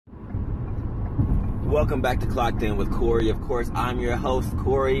Welcome back to Clocked In with Corey. Of course, I'm your host,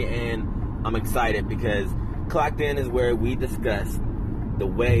 Corey, and I'm excited because Clocked In is where we discuss the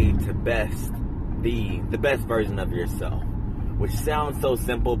way to be the best version of yourself, which sounds so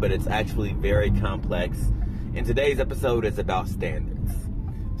simple, but it's actually very complex. And today's episode is about standards.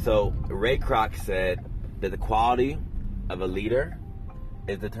 So Ray Kroc said that the quality of a leader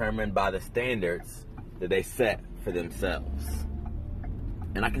is determined by the standards that they set for themselves.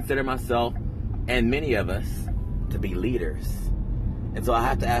 And I consider myself, and many of us, to be leaders. And so I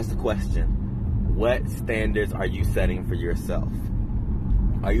have to ask the question, what standards are you setting for yourself?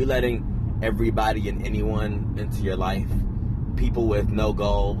 Are you letting everybody and anyone into your life? People with no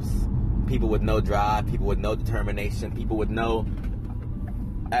goals, people with no drive, people with no determination, people with no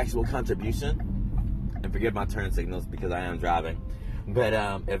actual contribution? And forgive my turn signals because I am driving. But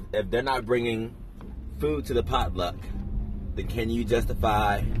if they're not bringing food to the potluck, then can you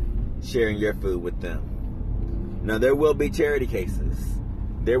justify sharing your food with them? Now, there will be charity cases.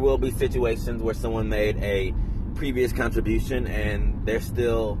 There will be situations where someone made a previous contribution and they're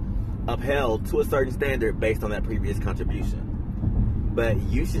still upheld to a certain standard based on that previous contribution. But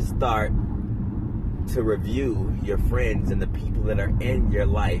you should start to review your friends and the people that are in your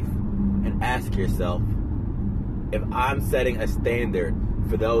life and ask yourself, if I'm setting a standard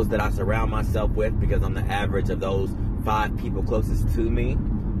for those that I surround myself with because I'm the average of those 5 people closest to me,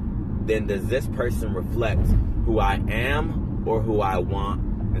 then does this person reflect who I am or who I want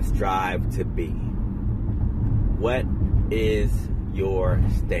and strive to be? What is your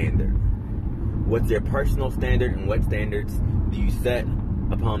standard? What's your personal standard, and what standards do you set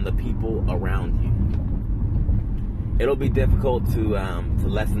upon the people around you? It'll be difficult to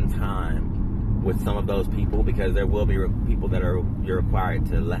lessen time with some of those people because there will be people that you're required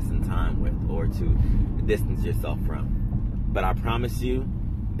to lessen time with or to distance yourself from. But I promise you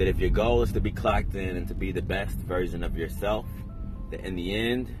that if your goal is to be clocked in and to be the best version of yourself, that in the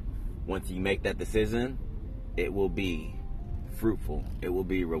end, once you make that decision, it will be fruitful, it will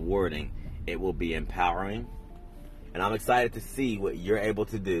be rewarding, it will be empowering. And I'm excited to see what you're able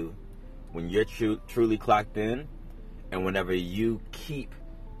to do when you're truly clocked in, and whenever you keep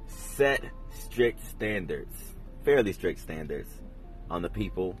set strict standards, fairly strict standards, on the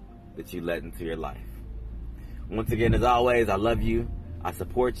people that you let into your life. Once again, as always, I love you. I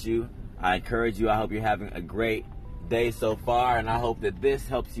support you. I encourage you. I hope you're having a great day so far, and I hope that this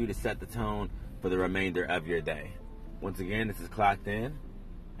helps you to set the tone for the remainder of your day. Once again, this is Clocked In,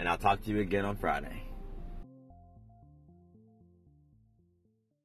 and I'll talk to you again on Friday.